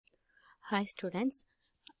Hi students,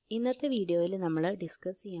 ഇന്നത്തെ വീഡിയോയിൽ നമ്മൾ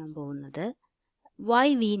ഡിസ്കസ് ചെയ്യാൻ പോകുന്നത് why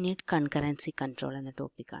we need concurrency control എന്ന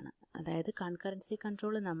ടോപ്പിക്കാണ്. അതായത് concurrency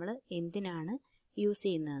control നമ്മൾ എന്തിനാണ് use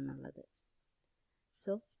ചെയ്യുന്നതെന്നുള്ളത്.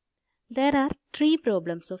 So, there are three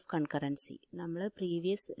problems of concurrency. നമ്മൾ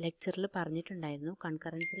പ്രീവിയസ് ലെക്ചറിൽ പറഞ്ഞിട്ടുണ്ടായിരുന്നു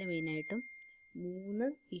concurrencyയിൽ മെയിനായിട്ടും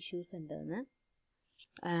 3 ഇഷ്യൂസ് ഉണ്ടെന്ന്.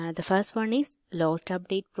 The first one is lost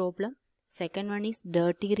update problem. Second one is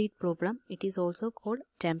dirty read problem. It is also called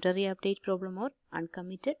temporary update problem or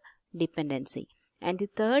uncommitted dependency. And the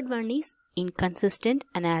third one is inconsistent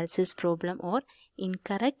analysis problem or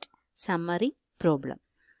incorrect summary problem.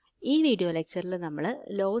 ഈ video ലെക്ചറിൽ നമ്മൾ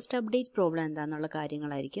lost update problem എന്താണെന്നുള്ള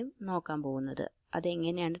കാര്യങ്ങളായിരിക്കും നോക്കാൻ പോകുന്നത്.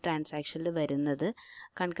 അതെങ്ങനെയാണ് ട്രാൻസാക്ഷനിൽ വരുന്നത്,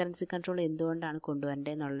 concurrency control എന്തുകൊണ്ടാണ്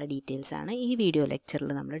കൊണ്ടുവരേണ്ടത് എന്നുള്ള ഡീറ്റെയിൽസ് ആണ് ഈ വീഡിയോ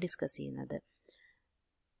ലെക്ചറിൽ നമ്മൾ ഡിസ്കസ് ചെയ്യുന്നത്.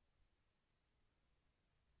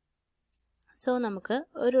 സോ നമുക്ക്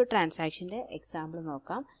ഒരു ട്രാൻസാക്ഷൻ്റെ എക്സാമ്പിൾ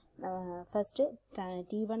നോക്കാം. ഫസ്റ്റ്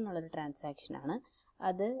T1 എന്നുള്ളൊരു ട്രാൻസാക്ഷനാണ്.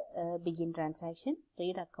 അത് begin transaction,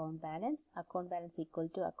 read account balance equal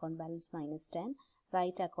to account balance -10,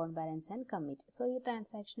 right account balance and commit. So ഈ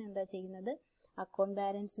ട്രാൻസാക്ഷൻ എന്താ ചെയ്യുന്നത്, അക്കൗണ്ട്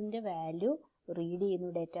ബാലൻസിൻ്റെ വാല്യൂ റീഡ്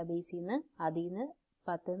ചെയ്യുന്നു ഡേറ്റാബേസിൽ നിന്ന്, അതിൽ നിന്ന്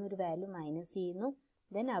 10 എന്നൊരു വാല്യൂ മൈനസ് ചെയ്യുന്നു,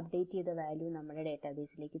 ദെൻ അപ്ഡേറ്റ് ചെയ്ത വാല്യൂ നമ്മുടെ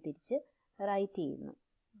ഡേറ്റാബേസിലേക്ക് തിരിച്ച് റൈറ്റ് ചെയ്യുന്നു.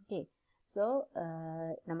 ഓക്കെ, സോ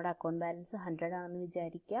നമ്മുടെ അക്കൗണ്ട് ബാലൻസ് 100 ആണെന്ന്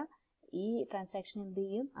വിചാരിക്കുക. ഈ ട്രാൻസാക്ഷൻ എന്ത്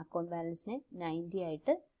ചെയ്യും, അക്കൗണ്ട് ബാലൻസിനെ 90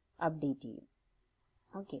 ആയിട്ട് അപ്ഡേറ്റ് ചെയ്യും.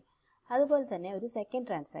 ഓക്കെ, അതുപോലെ തന്നെ ഒരു സെക്കൻഡ്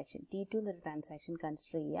ട്രാൻസാക്ഷൻ T2 എന്നൊരു ട്രാൻസാക്ഷൻ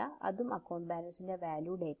കൺസിഡർ ചെയ്യുക. അതും അക്കൗണ്ട് ബാലൻസിൻ്റെ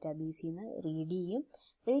വാല്യൂ ഡേറ്റാബേസിൽ നിന്ന് റീഡ്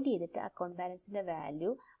ചെയ്തിട്ട് അക്കൗണ്ട് ബാലൻസിൻ്റെ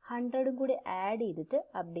വാല്യൂ 100 കൂടി ആഡ് ചെയ്തിട്ട്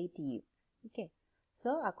അപ്ഡേറ്റ് ചെയ്യും. Okay,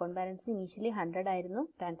 so account balance initially 100 ആയിരുന്നു.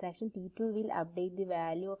 Transaction T2 will update the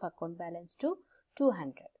value of account balance to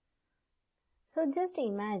 200. So just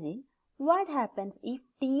imagine what happens if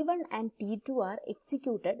T1 and T2 are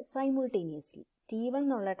executed simultaneously. T1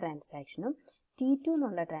 എന്നുള്ള ട്രാൻസാക്ഷനും T2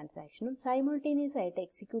 എന്നുള്ള ട്രാൻസാക്ഷനും simultaneous ആയിട്ട്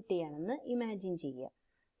execute ചെയ്യാണെന്ന് imagine ചെയ്യുക.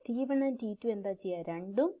 T1 and T2 എന്താ ചെയ്യുക,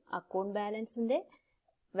 രണ്ടും account ബാലൻസിൻ്റെ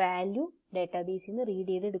value ഡേറ്റാബേസിൽ നിന്ന് read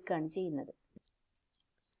ചെയ്തെടുക്കുകയാണ് ചെയ്യുന്നത്.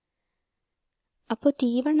 അപ്പോൾ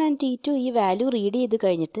T1 and T2 ഈ വാല്യൂ റീഡ് ചെയ്ത്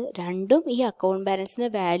കഴിഞ്ഞിട്ട് രണ്ടും ഈ അക്കൗണ്ട്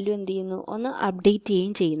ബാലൻസിൻ്റെ വാല്യൂ എന്ത് ചെയ്യുന്നു, ഒന്ന് അപ്ഡേറ്റ്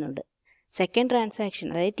ചെയ്യുകയും ചെയ്യുന്നുണ്ട്. സെക്കൻഡ് ട്രാൻസാക്ഷൻ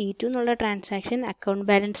അതായത് T2 എന്നുള്ള ട്രാൻസാക്ഷൻ അക്കൗണ്ട്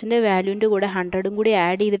ബാലൻസിൻ്റെ വാല്യൂവിൻ്റെ കൂടെ 100 കൂടി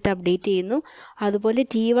ആഡ് ചെയ്തിട്ട് അപ്ഡേറ്റ് ചെയ്യുന്നു. അതുപോലെ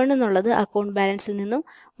T1 എന്നുള്ളത് അക്കൗണ്ട് ബാലൻസിൽ നിന്നും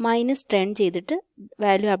 -10 ചെയ്തിട്ട്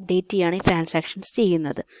വാല്യൂ അപ്ഡേറ്റ് ചെയ്യുകയാണ് ഈ ട്രാൻസാക്ഷൻസ്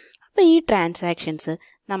ചെയ്യുന്നത്. അപ്പോൾ ഈ ട്രാൻസാക്ഷൻസ്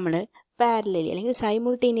നമ്മൾ പാരലലി അല്ലെങ്കിൽ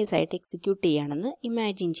സൈമിൾട്ടേനിയസ് ആയിട്ട് എക്സിക്യൂട്ട് ചെയ്യുകയാണെന്ന്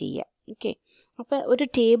ഇമാജിൻ ചെയ്യുക. ഓക്കെ, അപ്പോൾ ഒരു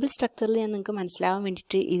ടേബിൾ സ്ട്രക്ചറിൽ ഞാൻ നിങ്ങൾക്ക് മനസ്സിലാവാൻ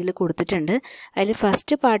വേണ്ടിയിട്ട് ഇതിൽ കൊടുത്തിട്ടുണ്ട്. അതിൽ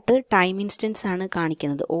ഫസ്റ്റ് പാർട്ട് ടൈം ഇൻസ്റ്റൻസ് ആണ്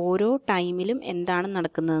കാണിക്കുന്നത്, ഓരോ ടൈമിലും എന്താണ്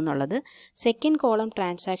നടക്കുന്നത് എന്നുള്ളത്. സെക്കൻഡ് കോളം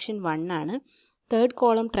ട്രാൻസാക്ഷൻ 1 ആണ്, third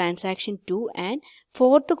column transaction 2 and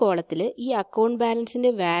fourth കോളത്തിൽ ഈ അക്കൗണ്ട്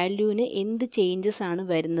ബാലൻസിൻ്റെ വാല്യൂവിന് എന്ത് ചേഞ്ചസ് ആണ്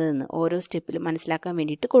വരുന്നതെന്ന് ഓരോ സ്റ്റെപ്പിലും മനസ്സിലാക്കാൻ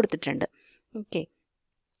വേണ്ടിയിട്ട് കൊടുത്തിട്ടുണ്ട്. ഓക്കെ,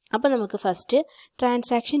 അപ്പോൾ നമുക്ക് ഫസ്റ്റ്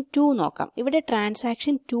ട്രാൻസാക്ഷൻ 2 നോക്കാം. ഇവിടെ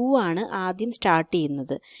ട്രാൻസാക്ഷൻ 2 ആണ് ആദ്യം സ്റ്റാർട്ട്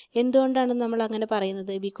ചെയ്യുന്നത്. എന്തുകൊണ്ടാണ് നമ്മൾ അങ്ങനെ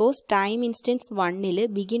പറയുന്നത്, ബിക്കോസ് ടൈം ഇൻസ്റ്റൻസ് 1ൽ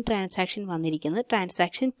ബിഗിൻ ട്രാൻസാക്ഷൻ വന്നിരിക്കുന്നത്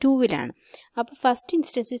ട്രാൻസാക്ഷൻ 2വിലാണ്. അപ്പോൾ ഫസ്റ്റ്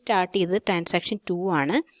ഇൻസ്റ്റൻസ് സ്റ്റാർട്ട് ചെയ്തത് ട്രാൻസാക്ഷൻ 2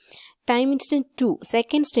 ആണ്. ടൈം ഇൻസ്റ്റൻസ് 2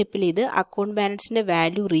 സെക്കൻഡ് സ്റ്റെപ്പിൽ ഇത് അക്കൗണ്ട് ബാലൻസിൻ്റെ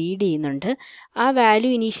വാല്യൂ റീഡ് ചെയ്യുന്നുണ്ട്. ആ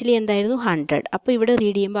വാല്യൂ ഇനീഷ്യലി എന്തായിരുന്നു 100. അപ്പോൾ ഇവിടെ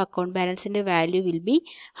റീഡ് ചെയ്യുമ്പോൾ account ബാലൻസിൻ്റെ value will be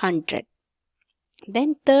 100. Then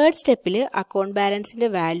third സ്റ്റെപ്പിൽ അക്കൗണ്ട് ബാലൻസിൻ്റെ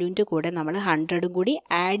വാല്യൂവിൻ്റെ കൂടെ നമ്മൾ 100 കൂടി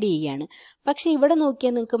ആഡ് ചെയ്യുകയാണ്. പക്ഷേ ഇവിടെ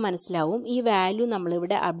നോക്കിയാൽ നിങ്ങൾക്ക് മനസ്സിലാവും ഈ വാല്യൂ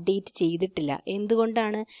നമ്മളിവിടെ അപ്ഡേറ്റ് ചെയ്തിട്ടില്ല.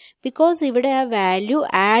 എന്തുകൊണ്ടാണ്, ബിക്കോസ് ഇവിടെ ആ വാല്യൂ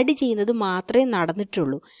ആഡ് ചെയ്യുന്നത് മാത്രമേ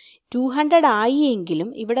നടന്നിട്ടുള്ളൂ. 200 ആയി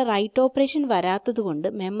എങ്കിലും ഇവിടെ റൈറ്റ് ഓപ്പറേഷൻ വരാത്തത് കൊണ്ട്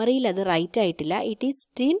മെമ്മറിയിൽ അത് റൈറ്റ് ആയിട്ടില്ല. It is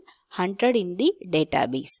still 100 in the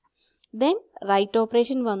database. Then write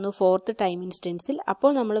operation വന്നു ഫോർത്ത് ടൈം ഇൻസ്റ്റൻസിൽ, അപ്പോൾ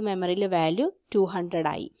നമ്മൾ മെമ്മറിയിലെ വാല്യൂ 200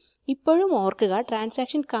 ആയി. ഇപ്പോഴും ഓർക്കുക,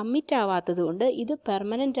 ട്രാൻസാക്ഷൻ കമ്മിറ്റ് ആവാത്തത് കൊണ്ട് ഇത്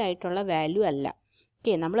പെർമനൻ്റ് ആയിട്ടുള്ള വാല്യൂ അല്ല.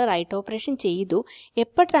 ഓക്കെ, നമ്മൾ റൈറ്റ് ഓപ്പറേഷൻ ചെയ്തു.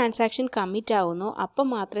 എപ്പോൾ ട്രാൻസാക്ഷൻ കമ്മിറ്റ് ആവുന്നോ അപ്പം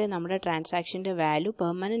മാത്രമേ നമ്മുടെ ട്രാൻസാക്ഷൻ്റെ വാല്യൂ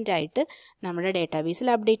പെർമനൻ്റ് ആയിട്ട് നമ്മുടെ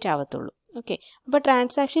ഡേറ്റാബേസിൽ അപ്ഡേറ്റ് ആവത്തുള്ളൂ. ഓക്കെ, അപ്പോൾ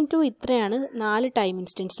ട്രാൻസാക്ഷൻ 2 ഇത്രയാണ് 4 ടൈം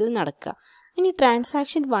ഇൻസ്റ്റൻസിൽ നടക്കുക. ഇനി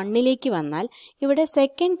ട്രാൻസാക്ഷൻ 1ലേക്ക് വന്നാൽ ഇവിടെ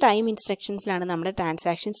സെക്കൻഡ് ടൈം ഇൻസ്ട്രക്ഷൻസിലാണ് നമ്മുടെ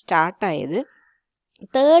ട്രാൻസാക്ഷൻ സ്റ്റാർട്ടായത്.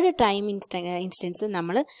 തേർഡ് ടൈം ഇൻസ്റ്റൻസിൽ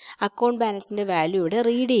നമ്മൾ അക്കൗണ്ട് ബാലൻസിൻ്റെ വാല്യൂ ഇവിടെ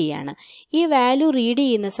റീഡ് ചെയ്യുകയാണ്. ഈ വാല്യൂ റീഡ്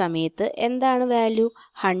ചെയ്യുന്ന സമയത്ത് എന്താണ് വാല്യൂ,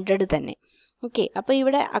 100 തന്നെ. ഓക്കെ, അപ്പോൾ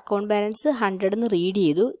ഇവിടെ അക്കൗണ്ട് ബാലൻസ് 100 എന്ന് റീഡ്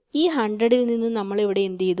ചെയ്തു. ഈ 100ൽ നിന്ന് നമ്മൾ ഇവിടെ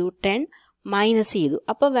എന്ത് ചെയ്തു, 10 മൈനസ് ചെയ്തു.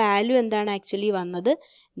 അപ്പോൾ വാല്യൂ എന്താണ് ആക്ച്വലി വന്നത്,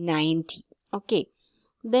 90. ഓക്കെ,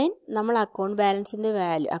 ദെൻ നമ്മൾ അക്കൗണ്ട് ബാലൻസിൻ്റെ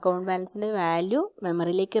വാല്യൂ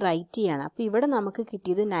മെമ്മറിയിലേക്ക് റൈറ്റ് ചെയ്യണം. അപ്പോൾ ഇവിടെ നമുക്ക്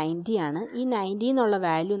കിട്ടിയത് 90 ആണ്. ഈ 90 എന്നുള്ള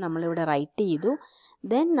വാല്യൂ നമ്മളിവിടെ റൈറ്റ് ചെയ്തു.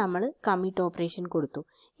 ദെൻ നമ്മൾ കമ്മിറ്റ് ഓപ്പറേഷൻ കൊടുത്തു.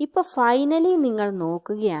 ഇപ്പോൾ ഫൈനലി നിങ്ങൾ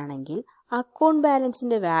നോക്കുകയാണെങ്കിൽ അക്കൗണ്ട്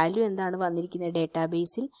ബാലൻസിൻ്റെ വാല്യൂ എന്താണ് വന്നിരിക്കുന്നത്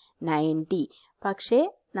ഡേറ്റാബേസിൽ 90. പക്ഷേ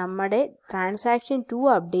നമ്മുടെ ട്രാൻസാക്ഷൻ 2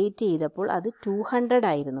 അപ്ഡേറ്റ് ചെയ്തപ്പോൾ അത് 200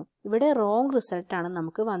 ആയിരുന്നു. ഇവിടെ റോങ് റിസൾട്ടാണ്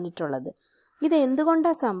നമുക്ക് വന്നിട്ടുള്ളത്. ഇത്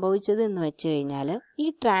എന്തുകൊണ്ടാണ് സംഭവിച്ചത് എന്ന് വെച്ച് കഴിഞ്ഞാൽ ഈ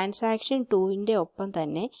ട്രാൻസാക്ഷൻ 2വിൻ്റെ ഒപ്പം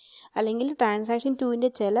തന്നെ അല്ലെങ്കിൽ ട്രാൻസാക്ഷൻ 2വിൻ്റെ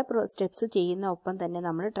ചില സ്റ്റെപ്സ് ചെയ്യുന്ന ഒപ്പം തന്നെ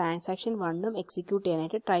നമ്മൾ ട്രാൻസാക്ഷൻ 1ഉം എക്സിക്യൂട്ട്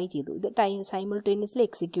ചെയ്യാനായിട്ട് ട്രൈ ചെയ്തു. ഇത് സൈമിൾട്ടേനിയസ്ലി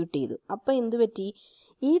എക്സിക്യൂട്ട് ചെയ്തു. അപ്പോൾ എന്ത് പറ്റി?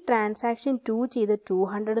 ഈ ട്രാൻസാക്ഷൻ 2 ചെയ്ത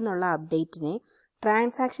 200 എന്നുള്ള അപ്ഡേറ്റിനെ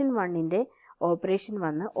ട്രാൻസാക്ഷൻ 1ൻ്റെ ഓപ്പറേഷൻ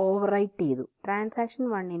വന്ന് ഓവർറൈറ്റ് ചെയ്തു. ട്രാൻസാക്ഷൻ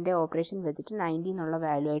 1ൻ്റെ ഓപ്പറേഷൻ വെച്ചിട്ട് 90 എന്നുള്ള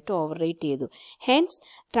വാല്യൂ ആയിട്ട് ഓവർറൈറ്റ് ചെയ്തു. ഹെൻസ്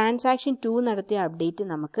ട്രാൻസാക്ഷൻ 2 നടത്തിയ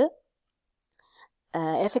അപ്ഡേറ്റ് നമുക്ക്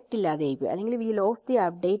എഫക്റ്റ് ഇല്ലാതെയായിപ്പോയി, അല്ലെങ്കിൽ V lost the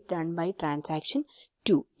update done by transaction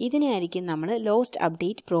 2. ഇതിനെയായിരിക്കും നമ്മൾ ലോസ്റ്റ്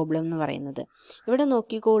അപ്ഡേറ്റ് പ്രോബ്ലം എന്ന് പറയുന്നത്. ഇവിടെ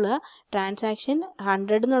നോക്കിക്കോളുക, ട്രാൻസാക്ഷൻ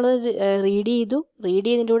 100 എന്നുള്ളത് റീഡ്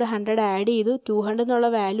ചെയ്തതിൻ്റെ കൂടെ 100 ആഡ് ചെയ്തു, 200 എന്നുള്ള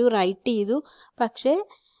വാല്യൂ റൈറ്റ് ചെയ്തു. പക്ഷേ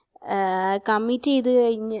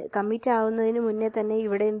കമ്മിറ്റ് ആവുന്നതിന് മുന്നേ തന്നെ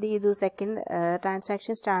ഇവിടെ എന്ത് ചെയ്തു, സെക്കൻഡ്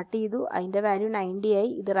ട്രാൻസാക്ഷൻ സ്റ്റാർട്ട് ചെയ്തു, അതിൻ്റെ വാല്യൂ 90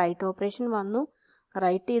 ആയി. ഇത് റൈറ്റ് ഓപ്പറേഷൻ വന്നു,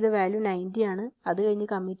 റൈറ്റ് ചെയ്ത വാല്യൂ 90 ആണ്, അത് കഴിഞ്ഞ്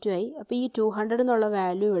കമ്മിറ്റും ആയി. അപ്പോൾ ഈ 200 എന്നുള്ള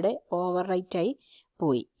വാല്യൂ ഇവിടെ ഓവർ റൈറ്റ് ആയി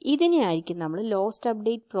പോയി. ഇതിനെയായിരിക്കും നമ്മൾ ലോസ്റ്റ്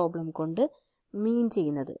അപ്ഡേറ്റ് പ്രോബ്ലം കൊണ്ട് മീൻ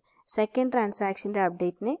ചെയ്യുന്നത്. സെക്കൻഡ് ട്രാൻസാക്ഷൻ്റെ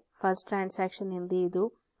അപ്ഡേറ്റിനെ ഫസ്റ്റ് ട്രാൻസാക്ഷൻ എന്ത് ചെയ്തു,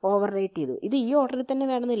 ഓവർ റൈറ്റ് ചെയ്തു. ഇത് ഈ ഓർഡറിൽ തന്നെ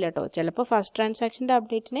വേണമെന്നില്ല കേട്ടോ. ചിലപ്പോൾ first ട്രാൻസാക്ഷൻ്റെ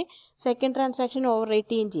അപ്ഡേറ്റിനെ second transaction over right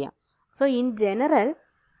ചെയ്യുകയും ചെയ്യാം. So in general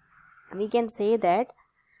we can say that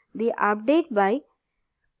the update by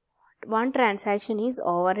one transaction is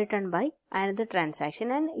overwritten by another transaction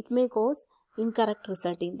and it may cause incorrect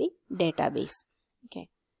result in the database. Okay,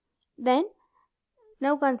 then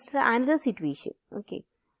now consider another situation. Okay,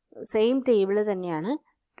 same table തന്നെയാണ്.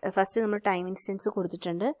 First നമ്മൾ time instance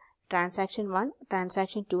കൊടുത്തിട്ടുണ്ട്, transaction 1,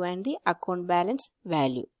 transaction 2 and the account balance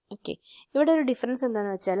value. Okay, ഇവിടെ ഒരു difference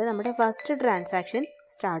എന്താണെന്ന് വെച്ചാൽ നമ്മുടെ first transaction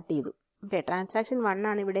start ചെയ്തു. Okay, transaction 1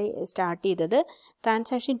 ആണ് ഇവിടെ സ്റ്റാർട്ട് ചെയ്തത്,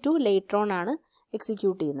 ട്രാൻസാക്ഷൻ 2 ലേറ്റർ ഓൺ ആണ്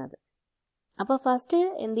എക്സിക്യൂട്ട് ചെയ്യുന്നത്. അപ്പോൾ ഫസ്റ്റ്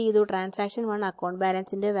എന്ത് ചെയ്തു, ട്രാൻസാക്ഷൻ 1 അക്കൗണ്ട്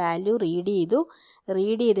ബാലൻസിൻ്റെ വാല്യൂ റീഡ്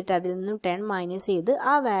ചെയ്തിട്ട് അതിൽ നിന്നും 10 മൈനസ് ചെയ്ത്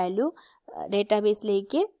ആ വാല്യൂ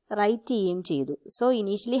ഡേറ്റാബേസിലേക്ക് റൈറ്റ് ചെയ്യുകയും ചെയ്തു. സോ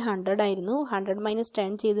ഇനീഷ്യലി 100 ആയിരുന്നു, 100 മൈനസ്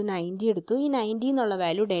 10 ചെയ്തു 90 എടുത്തു. ഈ 90 എന്നുള്ള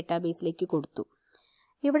വാല്യൂ ഡേറ്റാബേസിലേക്ക് കൊടുത്തു.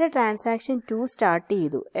 ഇവിടെ ട്രാൻസാക്ഷൻ 2 സ്റ്റാർട്ട്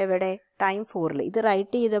ചെയ്തു, എവിടെ, ടൈം 4ൽ. ഇത്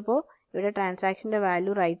റൈറ്റ് ചെയ്തപ്പോൾ ഇവിടെ ട്രാൻസാക്ഷൻ്റെ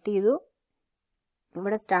വാല്യൂ റൈറ്റ് ചെയ്തു,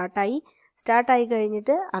 ഇവിടെ സ്റ്റാർട്ടായി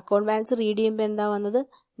കഴിഞ്ഞിട്ട് അക്കൗണ്ട് ബാലൻസ് റീഡ് ചെയ്യുമ്പോൾ എന്താ വന്നത്,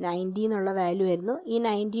 90 എന്നുള്ള വാല്യൂ ആയിരുന്നു. ഈ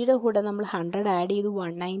 90യുടെ കൂടെ നമ്മൾ 100 ആഡ് ചെയ്തു,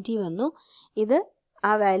 190 വന്നു. ഇത്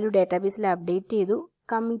ആ വാല്യൂ ഡേറ്റാബേസിൽ അപ്ഡേറ്റ് ചെയ്തു,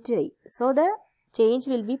 കമ്മിറ്റ് ആയി. So the change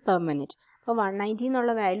will be permanent. അപ്പോൾ 190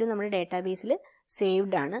 എന്നുള്ള വാല്യൂ നമ്മുടെ ഡേറ്റാബേസിൽ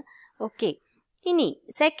സേവ്ഡ് ആണ്. ഓക്കെ, ഇനി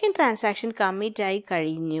സെക്കൻഡ് ട്രാൻസാക്ഷൻ കമ്മിറ്റ് ആയി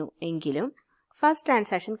കഴിഞ്ഞു എങ്കിലും ഫസ്റ്റ്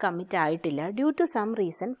ട്രാൻസാക്ഷൻ കമ്മിറ്റ് ആയിട്ടില്ല. Due to some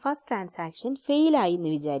reason first transaction fail ആയി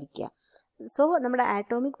എന്ന് വിചാരിക്കുക. സോ നമ്മുടെ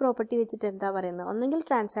ആറ്റോമിക് പ്രോപ്പർട്ടി വെച്ചിട്ട് എന്താ പറയുന്നത്, ഒന്നെങ്കിൽ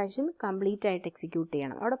ട്രാൻസാക്ഷൻ കംപ്ലീറ്റ് ആയിട്ട് എക്സിക്യൂട്ട്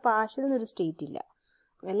ചെയ്യണം, അവിടെ പാർഷ്യൽ എന്നൊരു സ്റ്റേറ്റ് ഇല്ല,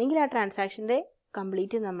 അല്ലെങ്കിൽ ആ ട്രാൻസാക്ഷൻ്റെ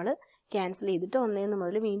കംപ്ലീറ്റ് നമ്മൾ ക്യാൻസൽ ചെയ്തിട്ട് 1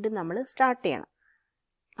 മുതൽ വീണ്ടും നമ്മൾ സ്റ്റാർട്ട് ചെയ്യണം.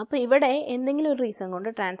 അപ്പോൾ ഇവിടെ എന്തെങ്കിലും ഒരു റീസൺ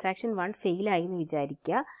കൊണ്ട് ട്രാൻസാക്ഷൻ 1 ഫെയിലായി എന്ന്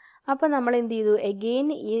വിചാരിക്കുക. അപ്പോൾ നമ്മൾ എന്ത് ചെയ്തു, എഗെയിൻ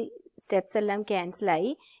ഈ സ്റ്റെപ്സ് എല്ലാം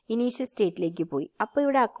ക്യാൻസലായി ഇനീഷ്യൽ സ്റ്റേറ്റിലേക്ക് പോയി. അപ്പോൾ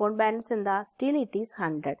ഇവിടെ അക്കൗണ്ട് ബാലൻസ് എന്താ, സ്റ്റിൽ ഇറ്റ് ഈസ്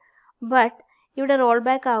 100. ബട്ട് ഇവിടെ റോൾ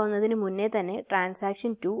ബാക്ക് ആവുന്നതിന് മുന്നേ തന്നെ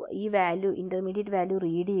ട്രാൻസാക്ഷൻ 2 ഈ വാല്യൂ ഇൻ്റർമീഡിയറ്റ് വാല്യൂ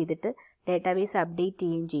റീഡ് ചെയ്തിട്ട് ഡേറ്റാബേസ് അപ്ഡേറ്റ്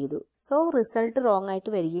ചെയ്യുകയും ചെയ്തു. സോ റിസൾട്ട് റോങ്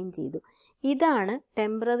ആയിട്ട് വരികയും ചെയ്തു. ഇതാണ്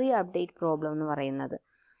ടെമ്പററി അപ്ഡേറ്റ് പ്രോബ്ലം എന്ന് പറയുന്നത്.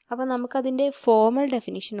 അപ്പോൾ നമുക്കതിൻ്റെ ഫോർമൽ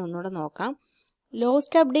ഡെഫിനിഷൻ ഒന്നുകൂടെ നോക്കാം.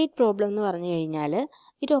 ലോസ്റ്റ് അപ്ഡേറ്റ് പ്രോബ്ലം എന്ന് പറഞ്ഞു കഴിഞ്ഞാൽ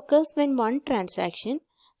it occurs when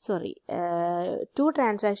to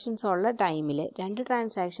transactions ഉള്ള ടൈമിൽ 2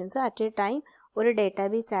 ട്രാൻസാക്ഷൻസ് അറ്റ് എ ടൈം ഒരു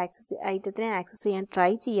ഡേറ്റാബേസ് ഐറ്റത്തിനെ ആക്സസ് ചെയ്യാൻ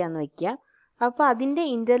ട്രൈ ചെയ്യാമെന്ന് വയ്ക്കുക. അപ്പോൾ അതിൻ്റെ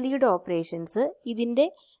ഇൻ്റർലീഡ് ഓപ്പറേഷൻസ് ഇതിൻ്റെ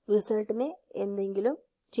റിസൾട്ടിനെ എന്തെങ്കിലും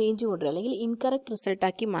ചേഞ്ച് കൊണ്ടുവരിക അല്ലെങ്കിൽ ഇൻകറക്റ്റ്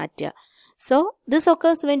റിസൾട്ടാക്കി മാറ്റുക. So this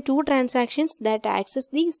occurs when 2 transactions that access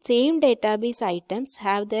the same database items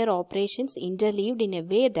have their operations interleaved in a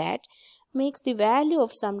way that makes the value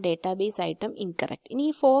of some database item incorrect. ഇനി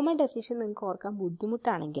ഈ ഫോർമൽ ഡെഫിനിഷൻ നിങ്ങൾക്ക് ഓർക്കാൻ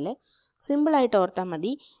ബുദ്ധിമുട്ടാണെങ്കിൽ സിമ്പിളായിട്ട് ഓർത്താൽ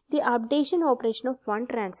മതി. The updation operation of one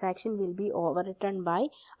transaction will be over written by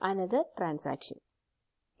another transaction.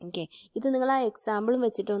 Okay, ഇത് നിങ്ങൾ ആ എക്സാമ്പിളും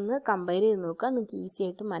വെച്ചിട്ടൊന്ന് കമ്പയർ ചെയ്ത് നോക്കുക, നിങ്ങൾക്ക് ഈസി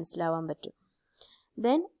ആയിട്ട് മനസ്സിലാവാൻ പറ്റും.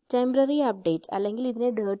 ദെൻ ടെമ്പററി അപ്ഡേറ്റ് അല്ലെങ്കിൽ ഇതിനെ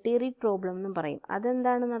ഡേർട്ടി റീഡ് പ്രോബ്ലം എന്നും പറയും.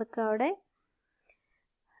 അതെന്താണ് നടക്കുക അവിടെ?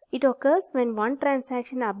 It occurs when one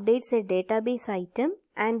transaction updates a database item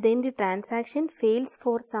and then the transaction fails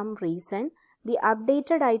for some reason. The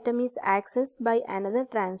updated item is accessed by another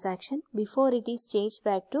transaction before it is changed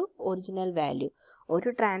back to original value. ഒരു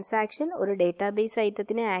transaction ഒരു database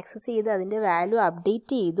ഐറ്റത്തിനെ access ചെയ്ത് അതിൻ്റെ value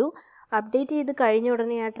update ചെയ്ത് കഴിഞ്ഞ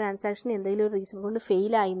ഉടനെ ആ transaction എന്തെങ്കിലും ഒരു റീസൺ കൊണ്ട്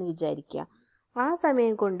ഫെയിലായി എന്ന് വിചാരിക്കുക. ആ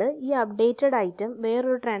സമയം കൊണ്ട് ഈ അപ്ഡേറ്റഡ് ഐറ്റം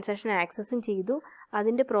വേറൊരു ട്രാൻസാക്ഷൻ ആക്സസും ചെയ്തു,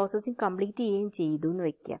 അതിൻ്റെ പ്രോസസ്സിങ് കംപ്ലീറ്റ് ചെയ്യുകയും ചെയ്തു എന്ന്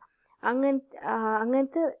വയ്ക്കുക.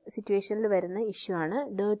 അങ്ങനത്തെ സിറ്റുവേഷനിൽ വരുന്ന ഇഷ്യൂ ആണ്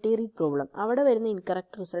ഡേർട്ടി റീഡ് പ്രോബ്ലം. അവിടെ വരുന്ന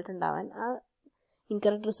ഇൻകറക്റ്റ് റിസൾട്ട് ഉണ്ടാവാൻ, ആ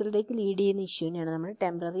ഇൻകറക്റ്റ് റിസൾട്ടിലേക്ക് ലീഡ് ചെയ്യുന്ന ഇഷ്യൂവിനെയാണ് നമ്മൾ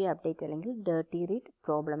ടെമ്പററി അപ്ഡേറ്റ് അല്ലെങ്കിൽ ഡേർട്ടി റീഡ്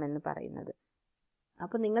പ്രോബ്ലം എന്ന് പറയുന്നത്.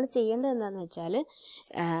 അപ്പോൾ നിങ്ങൾ ചെയ്യേണ്ടത് എന്താണെന്ന് വെച്ചാൽ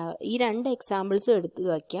ഈ 2 എക്സാമ്പിൾസും എടുത്ത്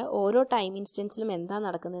വയ്ക്കുക. ഓരോ ടൈം ഇൻസ്റ്റൻസിലും എന്താ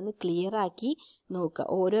നടക്കുന്നതെന്ന് ക്ലിയർ ആക്കി നോക്കുക.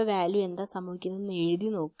 ഓരോ വാല്യൂ എന്താ സംഭവിക്കുന്നതെന്ന് എഴുതി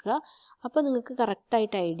നോക്കുക. അപ്പോൾ നിങ്ങൾക്ക്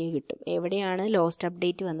കറക്റ്റായിട്ട് ഐഡിയ കിട്ടും എവിടെയാണ് ലോസ്റ്റ്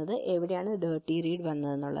അപ്ഡേറ്റ് വന്നത്, എവിടെയാണ് ഡേർട്ടി റീഡ്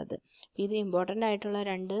വന്നതെന്നുള്ളത്. ഇത് ഇമ്പോർട്ടൻ്റ് ആയിട്ടുള്ള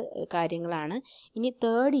 2 കാര്യങ്ങളാണ്. ഇനി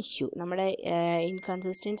തേർഡ് ഇഷ്യൂ, നമ്മുടെ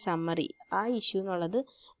ഇൻകൺസിസ്റ്റൻറ്റ് സമ്മറി, ആ ഇഷ്യൂ എന്നുള്ളത്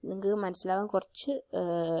നിങ്ങൾക്ക് മനസ്സിലാവാൻ കുറച്ച്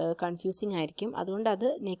കൺഫ്യൂസിങ് ആയിരിക്കും. അതുകൊണ്ട് അത്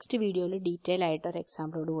നെക്സ്റ്റ് വീഡിയോയിൽ ഡീറ്റെയിൽ ആയിട്ട് ഒരു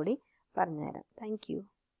എക്സാമ്പിളോട് കൂടി പറഞ്ഞുതരാം. Thank you.